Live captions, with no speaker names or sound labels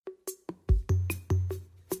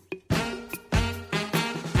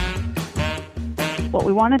What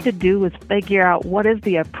we wanted to do was figure out what is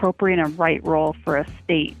the appropriate and right role for a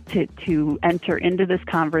state to enter into this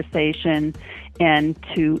conversation and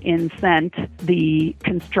to incent the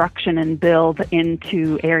construction and build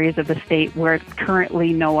into areas of the state where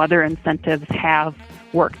currently no other incentives have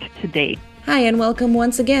worked to date. Hi, and welcome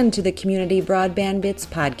once again to the Community Broadband Bits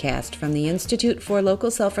podcast from the Institute for Local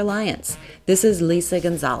Self-Reliance. This is Lisa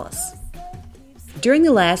Gonzalez. During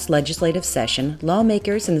the last legislative session,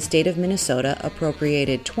 lawmakers in the state of Minnesota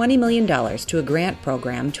appropriated $20 million to a grant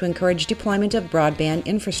program to encourage deployment of broadband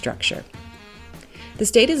infrastructure. The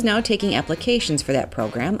state is now taking applications for that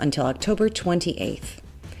program until October 28th.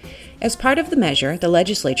 As part of the measure, the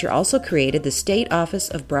legislature also created the State Office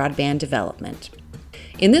of Broadband Development.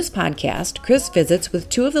 In this podcast, Chris visits with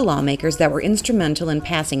two of the lawmakers that were instrumental in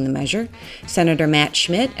passing the measure, Senator Matt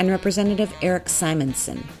Schmidt and Representative Eric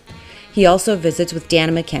Simonson. He also visits with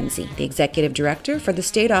Dana McKenzie, the Executive Director for the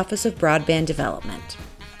State Office of Broadband Development.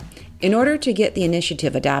 In order to get the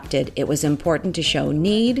initiative adopted, it was important to show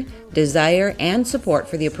need, desire, and support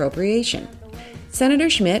for the appropriation. Senator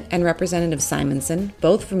Schmidt and Representative Simonson,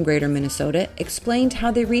 both from Greater Minnesota, explained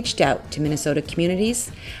how they reached out to Minnesota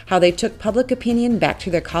communities, how they took public opinion back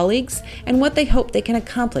to their colleagues, and what they hope they can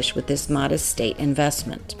accomplish with this modest state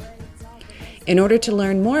investment. In order to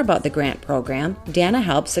learn more about the grant program, Dana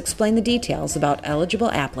helps explain the details about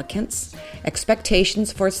eligible applicants,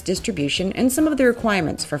 expectations for its distribution, and some of the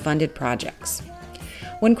requirements for funded projects.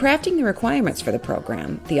 When crafting the requirements for the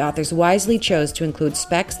program, the authors wisely chose to include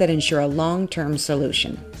specs that ensure a long-term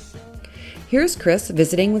solution. Here's Chris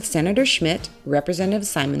visiting with Senator Schmidt, Representative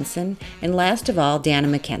Simonson, and last of all, Dana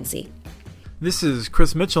McKenzie. This is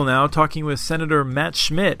Chris Mitchell now talking with Senator Matt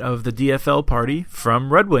Schmidt of the DFL party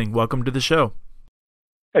from Red Wing. Welcome to the show.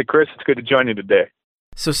 Hey, Chris, it's good to join you today.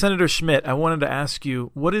 So, Senator Schmidt, I wanted to ask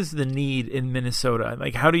you, what is the need in Minnesota?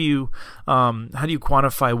 Like, how do you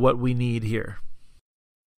quantify what we need here?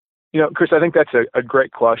 You know, Chris, I think that's a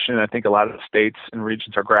great question. I think a lot of the states and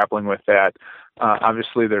regions are grappling with that.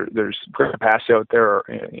 Obviously, there's great capacity out there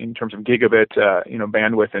in terms of gigabit,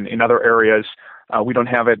 bandwidth in other areas. We don't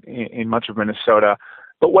have it in much of Minnesota.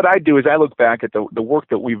 But what I do is I look back at the work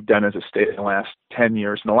that we've done as a state in the last 10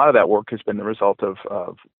 years, and a lot of that work has been the result of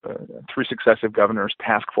three successive governors'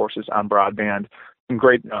 task forces on broadband, and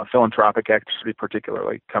great philanthropic activity,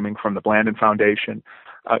 particularly coming from the Blandin Foundation,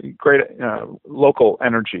 great local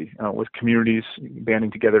energy with communities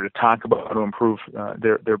banding together to talk about how to improve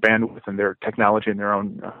their bandwidth and their technology and their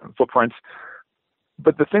own footprints.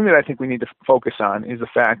 But the thing that I think we need to focus on is the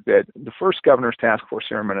fact that the first governor's task force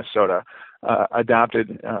here in Minnesota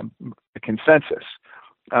adopted a consensus,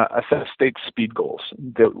 a set of state speed goals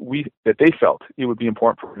that they felt it would be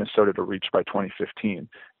important for Minnesota to reach by 2015.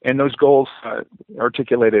 And those goals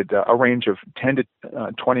articulated a range of 10 to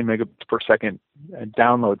 20 megabits per second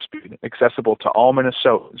download speed accessible to all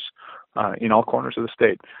Minnesotans in all corners of the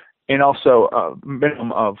state, and also a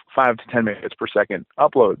minimum of 5 to 10 megabits per second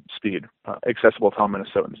upload speed accessible to all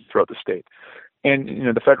Minnesotans throughout the state. And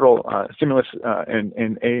the federal stimulus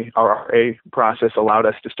and ARRA process allowed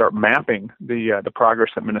us to start mapping the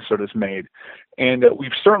progress that Minnesota's made. And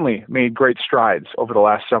we've certainly made great strides over the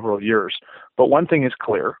last several years. But one thing is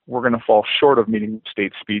clear, we're going to fall short of meeting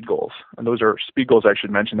state speed goals. And those are speed goals, I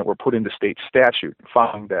should mention, that were put into state statute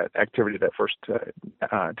following that activity, that first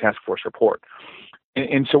task force report.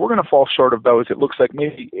 And so we're going to fall short of those. It looks like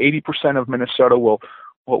maybe 80% of Minnesota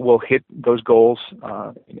will hit those goals,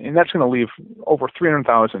 and that's going to leave over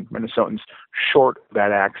 300,000 Minnesotans short of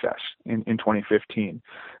that access in 2015.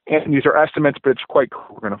 And these are estimates, but it's quite clear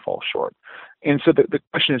we're going to fall short. And so the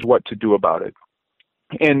question is what to do about it.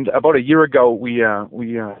 And about a year ago, we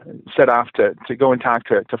set off to go and talk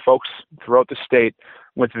to folks throughout the state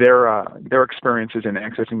with their experiences in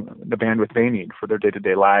accessing the bandwidth they need for their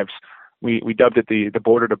day-to-day lives. We dubbed it the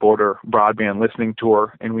border-to-border broadband listening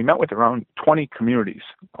tour, and we met with around 20 communities,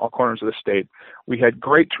 all corners of the state. We had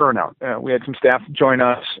great turnout. We had some staff join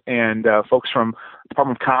us, and folks from the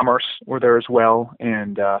Department of Commerce were there as well.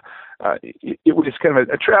 And it was kind of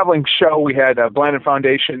a traveling show. We had Blandin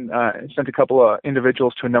Foundation sent a couple of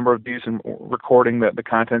individuals to a number of these and recording the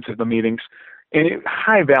contents of the meetings. And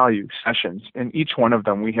high-value sessions. In each one of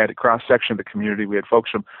them, we had a cross-section of the community. We had folks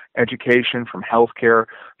from education, from healthcare,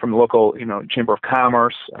 from the local, Chamber of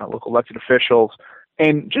Commerce, local elected officials,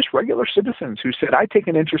 and just regular citizens who said, I take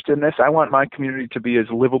an interest in this. I want my community to be as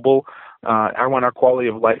livable. I want our quality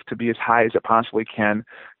of life to be as high as it possibly can.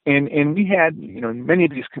 And we had, many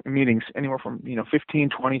of these meetings, anywhere from, 15,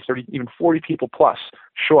 20, 30, even 40 people plus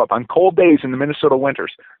show up on cold days in the Minnesota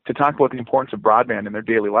winters to talk about the importance of broadband in their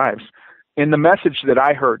daily lives. And the message that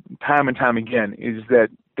I heard time and time again is that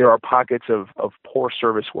there are pockets of poor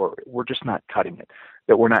service where we're just not cutting it,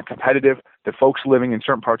 that we're not competitive, that folks living in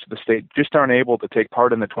certain parts of the state just aren't able to take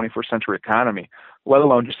part in the 21st century economy, let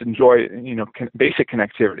alone just enjoy, basic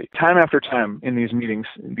connectivity. Time after time in these meetings,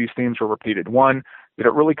 these themes were repeated. One, that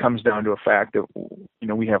it really comes down to a fact that,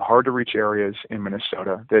 we have hard to reach areas in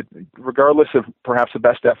Minnesota, that regardless of perhaps the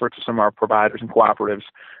best efforts of some of our providers and cooperatives,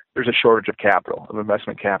 there's a shortage of capital, of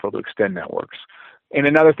investment capital to extend networks. And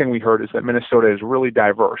another thing we heard is that Minnesota is really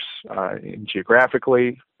diverse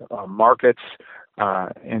geographically, markets,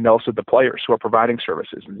 and also the players who are providing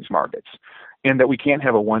services in these markets, and that we can't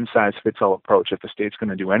have a one-size-fits-all approach if the state's going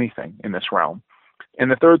to do anything in this realm.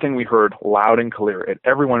 And the third thing we heard loud and clear at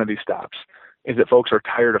every one of these stops is that folks are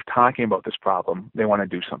tired of talking about this problem. They want to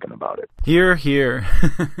do something about it. Hear, hear.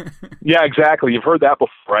 Yeah, exactly. You've heard that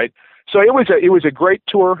before, right? So it was a great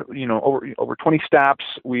tour. Over 20 stops.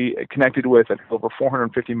 We connected with over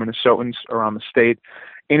 450 Minnesotans around the state,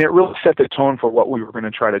 and it really set the tone for what we were going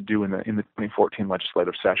to try to do in the 2014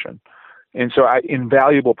 legislative session. And so,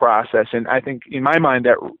 invaluable process, and I think in my mind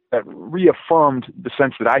that reaffirmed the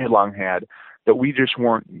sense that I had long had, that we just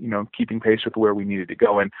weren't, keeping pace with where we needed to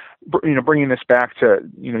go. And, bringing this back to,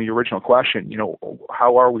 your original question,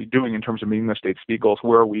 how are we doing in terms of meeting the state speed goals?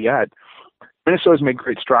 Where are we at? Minnesota's made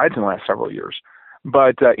great strides in the last several years,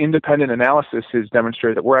 but independent analysis has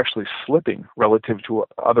demonstrated that we're actually slipping relative to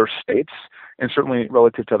other states and certainly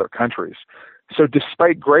relative to other countries. So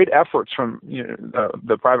despite great efforts from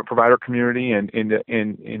the private provider community and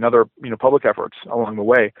in other public efforts along the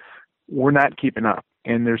way, we're not keeping up.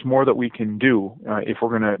 And there's more that we can do if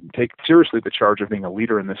we're going to take seriously the charge of being a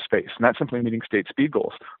leader in this space, not simply meeting state speed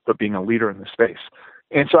goals, but being a leader in this space.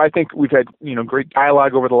 And so I think we've had great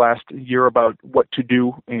dialogue over the last year about what to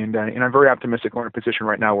do, and I'm very optimistic we're in a position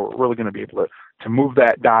right now where we're really going to be able to move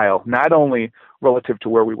that dial, not only relative to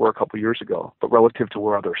where we were a couple of years ago, but relative to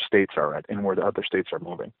where other states are at and where the other states are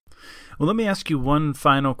moving. Well, let me ask you one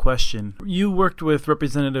final question. You worked with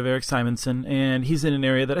Representative Eric Simonson, and he's in an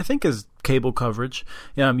area that I think is cable coverage.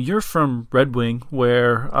 You're from Red Wing,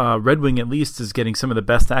 where Red Wing at least is getting some of the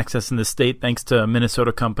best access in the state thanks to a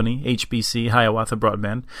Minnesota company, HBC, Hiawatha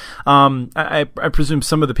Broadband. I presume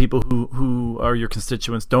some of the people who are your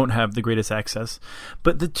constituents don't have the greatest access.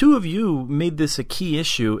 But the two of you made this a key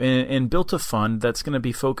issue and built a fund that's going to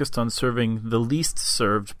be focused on serving the least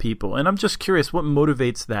served people. And I'm just curious, what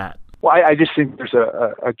motivates that? Well, I just think there's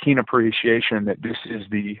a keen appreciation that this is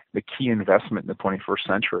the key investment in the 21st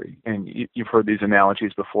century. And you've heard these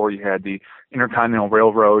analogies before. You had the Intercontinental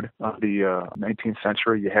Railroad of the 19th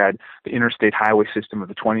century. You had the interstate highway system of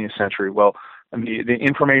the 20th century. Well, the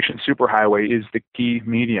information superhighway is the key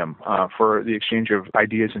medium for the exchange of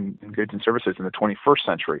ideas and goods and services in the 21st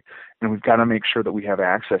century. And we've got to make sure that we have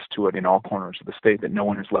access to it in all corners of the state, that no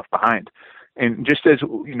one is left behind. And just as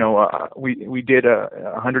we did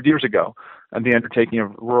 100 years ago, the undertaking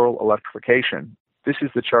of rural electrification, this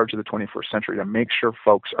is the charge of the 21st century, to make sure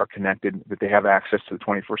folks are connected, that they have access to the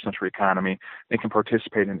 21st century economy, they can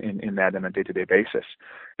participate in that on a day-to-day basis.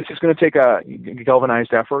 This is going to take a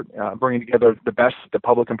galvanized effort, bringing together the best the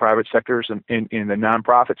public and private sectors and in the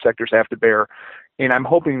nonprofit sectors have to bear. And I'm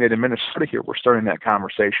hoping that in Minnesota here, we're starting that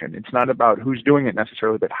conversation. It's not about who's doing it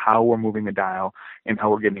necessarily, but how we're moving the dial and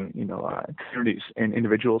how we're getting, communities and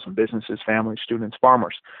individuals and businesses, families, students,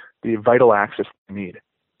 farmers, the vital access they need.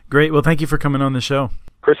 Great. Well, thank you for coming on the show.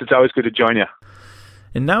 Chris, it's always good to join you.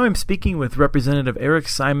 And now I'm speaking with Representative Eric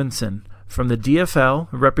Simonson from the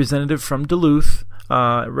DFL, a representative from Duluth,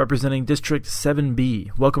 representing District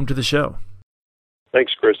 7B. Welcome to the show.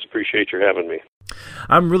 Thanks, Chris. Appreciate your having me.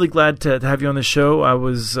 I'm really glad to have you on the show. I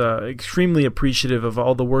was extremely appreciative of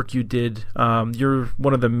all the work you did. You're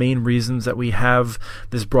one of the main reasons that we have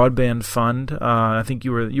this broadband fund. I think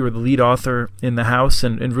you were the lead author in the House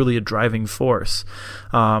and really a driving force.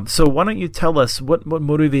 So why don't you tell us what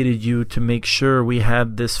motivated you to make sure we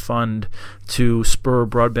had this fund to spur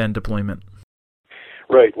broadband deployment?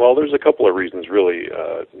 Right. Well, there's a couple of reasons, really.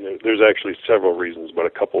 There's actually several reasons, but a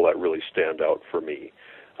couple that really stand out for me.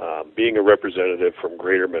 Being a representative from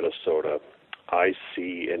Greater Minnesota, I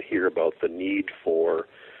see and hear about the need for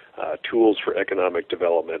tools for economic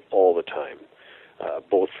development all the time,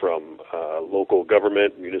 both from local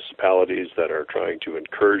government, municipalities that are trying to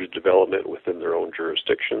encourage development within their own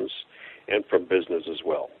jurisdictions, and from business as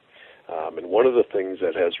well. And one of the things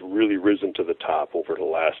that has really risen to the top over the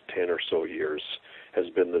last 10 or so years has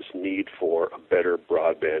been this need for better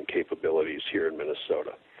broadband capabilities here in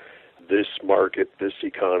Minnesota. This market, this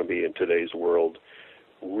economy in today's world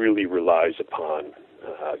really relies upon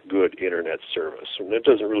good internet service. And it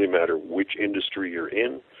doesn't really matter which industry you're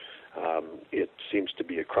in. It seems to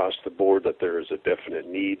be across the board that there is a definite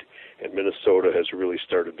need, and Minnesota has really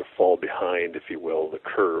started to fall behind, if you will, the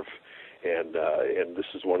curve. And this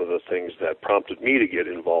is one of the things that prompted me to get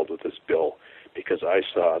involved with this bill, because I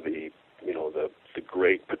saw the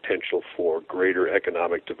great potential for greater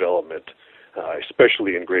economic development,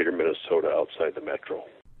 especially in greater Minnesota outside the metro.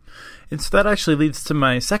 And so that actually leads to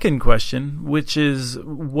my second question, which is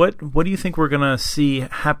what do you think we're going to see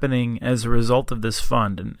happening as a result of this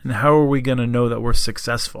fund, and how are we going to know that we're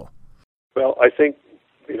successful? Well, I think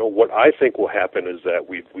what I think will happen is that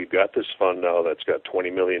we've got this fund now that's got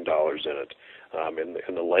 $20 million in it,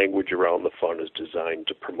 and the language around the fund is designed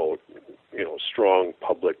to promote strong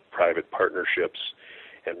public-private partnerships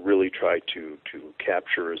and really try to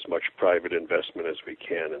capture as much private investment as we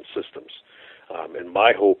can in systems. And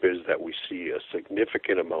my hope is that we see a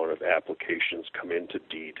significant amount of applications come into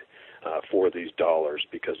DEED for these dollars,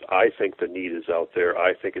 because I think the need is out there.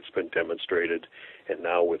 I think it's been demonstrated. And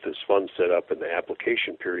now with this fund set up and the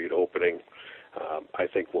application period opening, I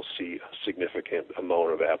think we'll see a significant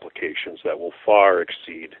amount of applications that will far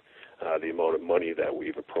exceed the amount of money that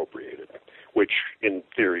we've appropriated, which in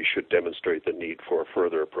theory should demonstrate the need for a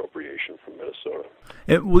further appropriation from Minnesota.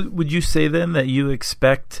 Would you say then that you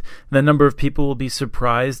expect the number of people will be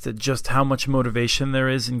surprised at just how much motivation there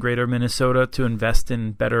is in greater Minnesota to invest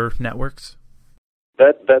in better networks?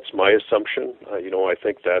 That's my assumption. I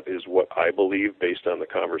think that is what I believe based on the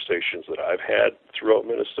conversations that I've had throughout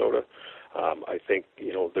Minnesota. I think,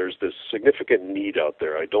 there's this significant need out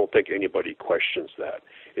there. I don't think anybody questions that.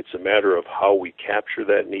 It's a matter of how we capture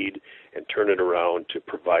that need and turn it around to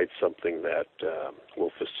provide something that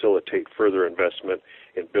will facilitate further investment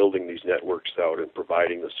in building these networks out and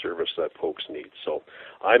providing the service that folks need. So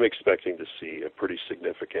I'm expecting to see a pretty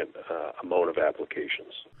significant amount of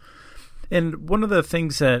applications. And one of the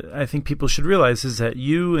things that I think people should realize is that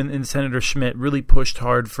you and Senator Schmidt really pushed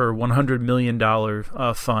hard for a $100 million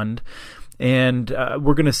fund. And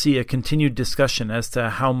we're going to see a continued discussion as to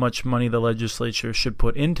how much money the legislature should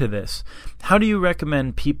put into this. How do you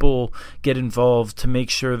recommend people get involved to make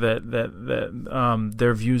sure that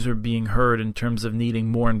their views are being heard in terms of needing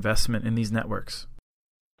more investment in these networks?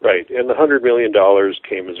 Right, and the $100 million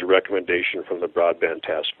came as a recommendation from the Broadband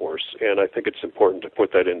Task Force, and I think it's important to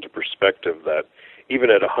put that into perspective that even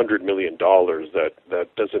at $100 million, that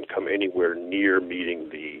doesn't come anywhere near meeting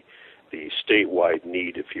the statewide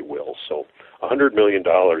need, if you will. So $100 million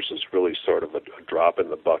is really sort of a drop in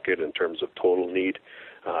the bucket in terms of total need.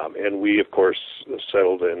 And we, of course,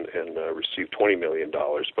 settled and received $20 million.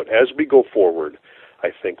 But as we go forward, I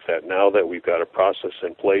think that now that we've got a process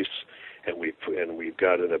in place and we've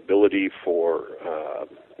got an ability for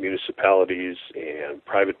municipalities and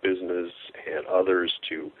private business and others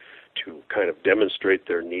to kind of demonstrate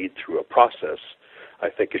their need through a process, I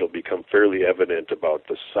think it'll become fairly evident about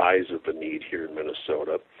the size of the need here in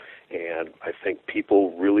Minnesota. And I think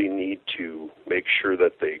people really need to make sure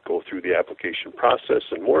that they go through the application process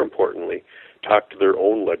and, more importantly, talk to their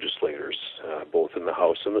own legislators, both in the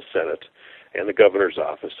House and the Senate and the governor's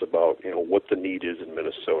office about, what the need is in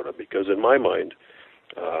Minnesota. Because in my mind,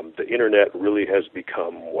 the internet really has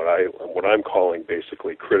become what I'm calling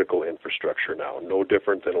basically critical infrastructure now, no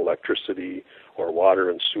different than electricity or water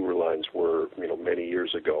and sewer lines were, many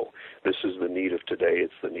years ago. This is the need of today.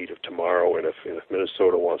 It's the need of tomorrow. And if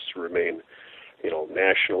Minnesota wants to remain,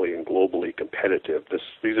 nationally and globally competitive,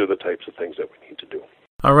 these are the types of things that we need to do.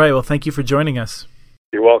 All right. Well, thank you for joining us.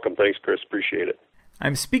 You're welcome. Thanks, Chris. Appreciate it.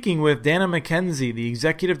 I'm speaking with Dana McKenzie, the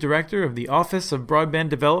Executive Director of the Office of Broadband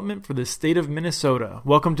Development for the state of Minnesota.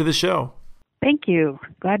 Welcome to the show. Thank you.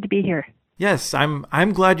 Glad to be here. Yes,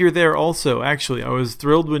 I'm glad you're there also. Actually, I was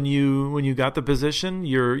thrilled when you got the position.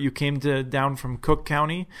 You came down from Cook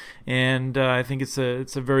County, and I think it's a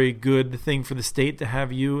very good thing for the state to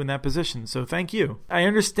have you in that position. So thank you. I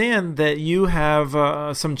understand that you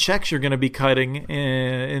have some checks you're going to be cutting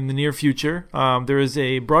in the near future. There is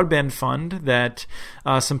a broadband fund that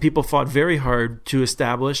some people fought very hard to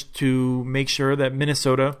establish to make sure that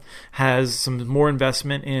Minnesota has some more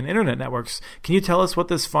investment in internet networks. Can you tell us what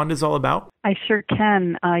this fund is all about? I sure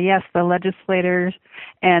can. Yes, the legislators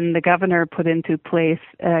and the governor put into place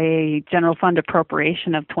a general fund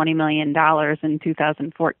appropriation of $20 million in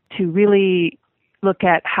 2004 to really look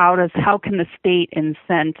at how can the state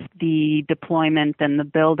incent the deployment and the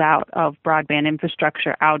build out of broadband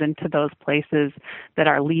infrastructure out into those places that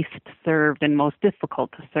are least served and most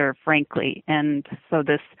difficult to serve, frankly. And so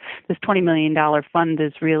this $20 million fund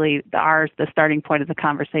is really the starting point of the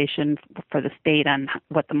conversation for the state on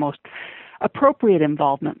what the most appropriate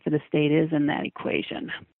involvement for the state is in that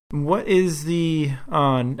equation. What is the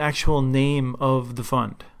actual name of the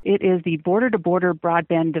fund? It is the Border-to-Border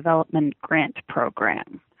Broadband Development Grant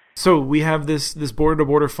Program. So we have this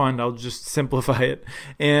border-to-border fund. I'll just simplify it.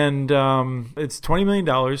 And it's $20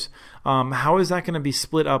 million. How is that going to be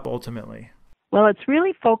split up ultimately? Well, it's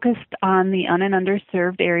really focused on the un- and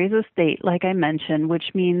underserved areas of state, like I mentioned, which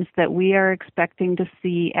means that we are expecting to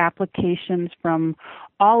see applications from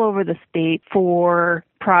all over the state for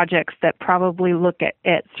projects that probably look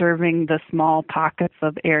at serving the small pockets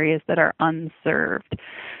of areas that are unserved.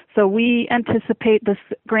 So we anticipate this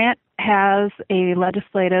grant has a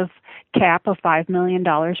legislative cap of $5 million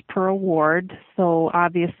per award. So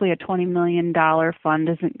obviously a $20 million fund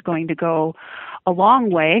isn't going to go a long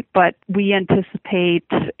way, but we anticipate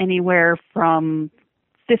anywhere from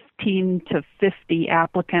 15 to 50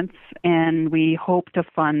 applicants, and we hope to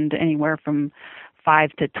fund anywhere from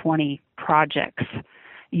 5 to 20 projects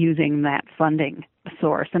using that funding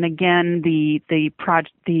source. And again, the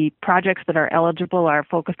projects that are eligible are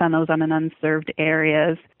focused on those un- and unserved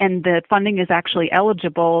areas, and the funding is actually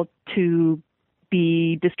eligible to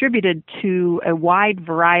be distributed to a wide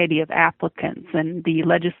variety of applicants, and the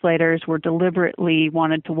legislators were deliberately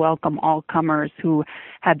wanted to welcome all comers who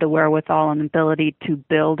had the wherewithal and ability to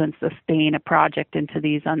build and sustain a project into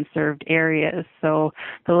these unserved areas. So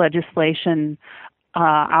the legislation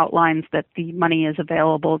outlines that the money is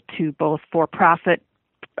available to both for-profit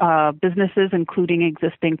businesses, including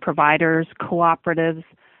existing providers, cooperatives,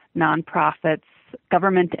 nonprofits,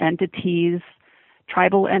 government entities,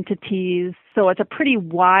 tribal entities. So it's a pretty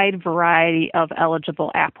wide variety of eligible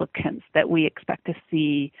applicants that we expect to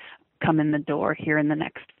see come in the door here in the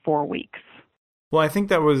next 4 weeks. Well, I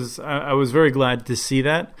think I was very glad to see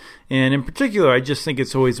that. And in particular, I just think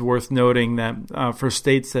it's always worth noting that for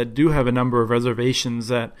states that do have a number of reservations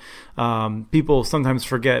that people sometimes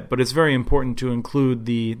forget, but it's very important to include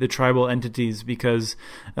the tribal entities because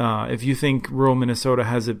if you think rural Minnesota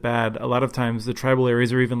has it bad, a lot of times the tribal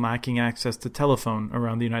areas are even lacking access to telephone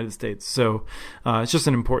around the United States. So it's just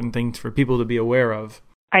an important thing for people to be aware of.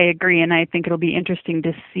 I agree, and I think it'll be interesting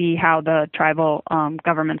to see how the tribal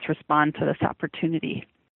governments respond to this opportunity.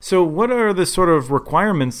 So what are the sort of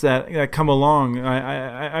requirements that come along?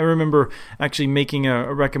 I remember actually making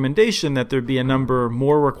a recommendation that there be a number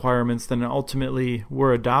more requirements than ultimately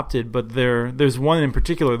were adopted, but there's one in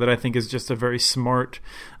particular that I think is just a very smart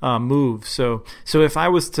move. So if I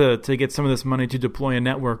was to get some of this money to deploy a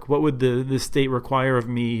network, what would the state require of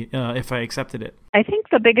me if I accepted it? I think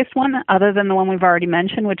the biggest one, other than the one we've already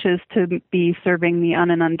mentioned, which is to be serving the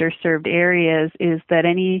un- and underserved areas, is that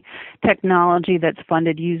any technology that's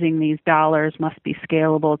funded using these dollars must be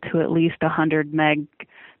scalable to at least 100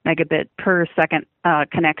 megabit per second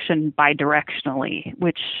connection bidirectionally,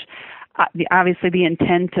 which obviously the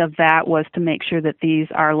intent of that was to make sure that these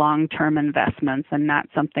are long-term investments and not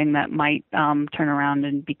something that might turn around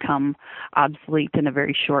and become obsolete in a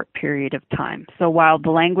very short period of time. So while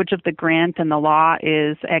the language of the grant and the law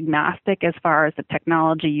is agnostic as far as the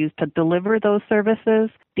technology used to deliver those services,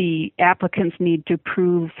 the applicants need to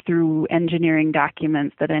prove through engineering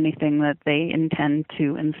documents that anything that they intend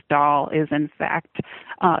to install is in fact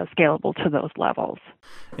scalable to those levels.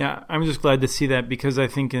 Yeah, I'm just glad to see that because I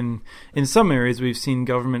think in some areas we've seen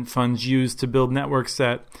government funds used to build networks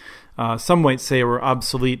that some might say were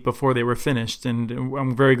obsolete before they were finished, and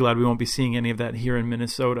I'm very glad we won't be seeing any of that here in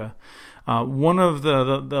Minnesota. One of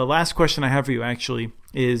the last question I have for you actually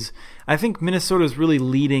is I think Minnesota is really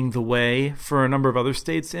leading the way for a number of other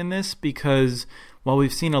states in this because while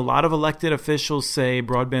we've seen a lot of elected officials say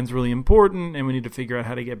broadband's really important and we need to figure out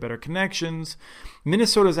how to get better connections,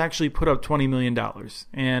 Minnesota's actually put up $20 million.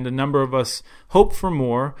 And a number of us hope for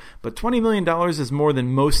more, but $20 million is more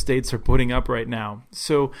than most states are putting up right now.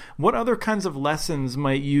 So what other kinds of lessons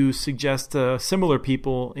might you suggest to similar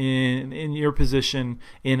people in your position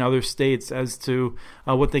in other states as to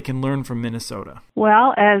what they can learn from Minnesota?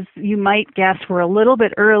 Well, as you might guess, we're a little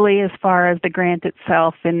bit early as far as the grant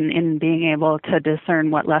itself in being able to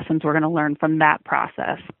discern what lessons we're going to learn from that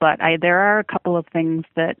process. But there are a couple of things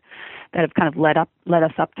that have kind of led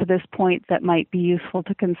us up to this point that might be useful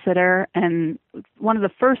to consider. And one of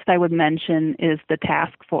the first I would mention is the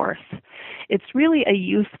task force. It's really a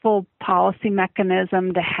useful policy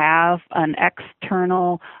mechanism to have an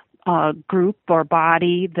external group or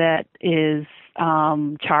body that is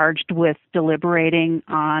charged with deliberating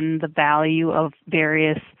on the value of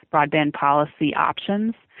various broadband policy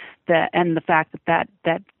options. And the fact that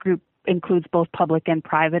group includes both public and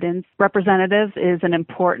private representatives is an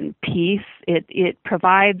important piece. It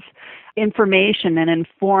provides information and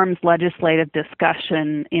informs legislative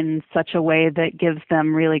discussion in such a way that gives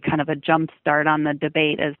them really kind of a jump start on the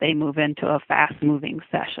debate as they move into a fast-moving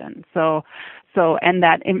session. And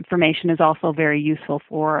that information is also very useful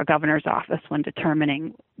for a governor's office when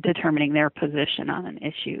determining their position on an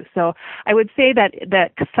issue. So I would say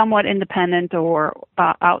that somewhat independent or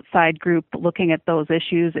outside group looking at those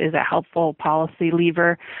issues is a helpful policy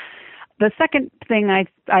lever. The second thing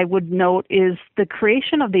I would note is the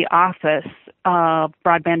creation of the Office of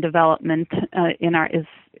Broadband Development in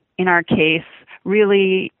our case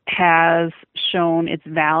really has shown its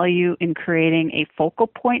value in creating a focal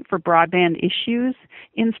point for broadband issues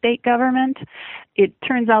in state government. It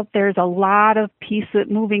turns out there's a lot of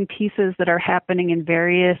moving pieces that are happening in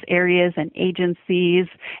various areas and agencies,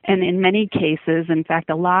 and in many cases, in fact,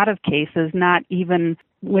 a lot of cases, not even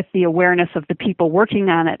with the awareness of the people working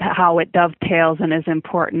on it, how it dovetails and is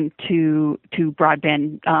important to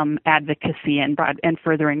broadband advocacy and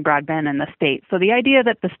furthering broadband in the state. So the idea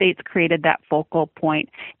that the states created that focal point,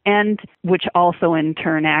 and which also in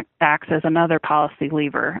turn acts as another policy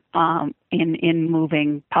lever in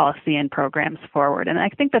moving policy and programs forward. And I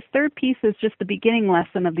think the third piece is just the beginning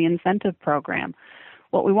lesson of the incentive program.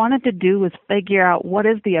 What we wanted to do was figure out what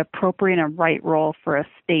is the appropriate and right role for a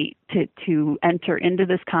state to enter into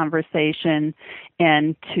this conversation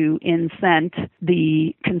and to incent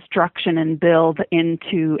the construction and build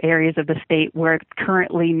into areas of the state where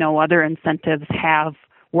currently no other incentives have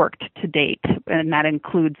worked to date, and that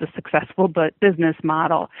includes a successful business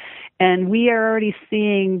model. And we are already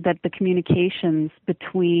seeing that the communications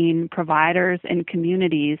between providers and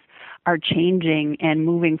communities are changing and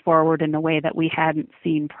moving forward in a way that we hadn't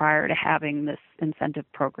seen prior to having this incentive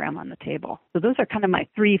program on the table. So those are kind of my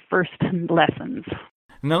three first lessons.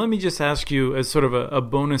 Now let me just ask you as sort of a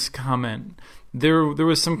bonus comment. There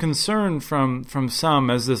was some concern from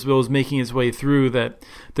some as this bill was making its way through that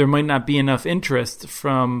there might not be enough interest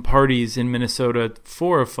from parties in Minnesota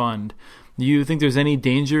for a fund. Do you think there's any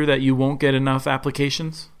danger that you won't get enough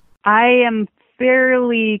applications? I am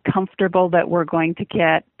fairly comfortable that we're going to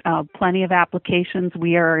get plenty of applications.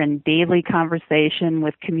 We are in daily conversation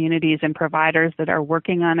with communities and providers that are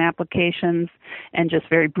working on applications. And just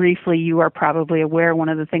very briefly, you are probably aware one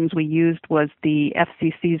of the things we used was the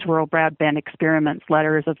FCC's Rural Broadband Experiments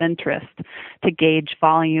letters of interest to gauge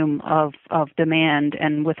volume of demand.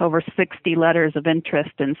 And with over 60 letters of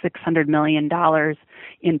interest and $600 million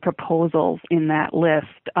in proposals in that list,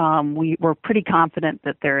 we were pretty confident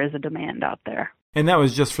that there is a demand out there. And that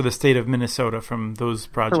was just for the state of Minnesota from those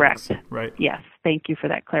projects. Correct. Right. Yes. Thank you for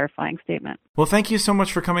that clarifying statement. Well, thank you so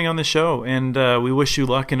much for coming on the show, and we wish you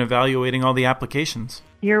luck in evaluating all the applications.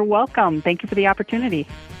 You're welcome. Thank you for the opportunity.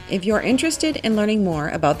 If you're interested in learning more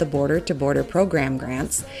about the Border to Border program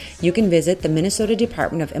grants, you can visit the Minnesota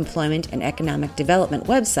Department of Employment and Economic Development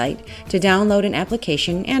website to download an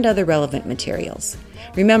application and other relevant materials.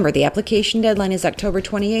 Remember, the application deadline is October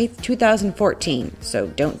 28th, 2014, so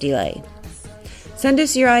don't delay. Send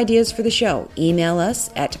us your ideas for the show. Email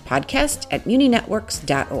us at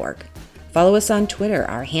podcast@muninetworks.org. Follow us on Twitter.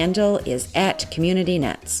 Our handle is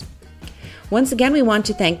 @CommunityNets. Once again, we want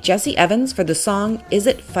to thank Jesse Evans for the song Is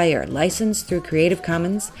It Fire, licensed through Creative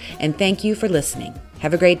Commons, and thank you for listening.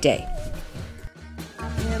 Have a great day.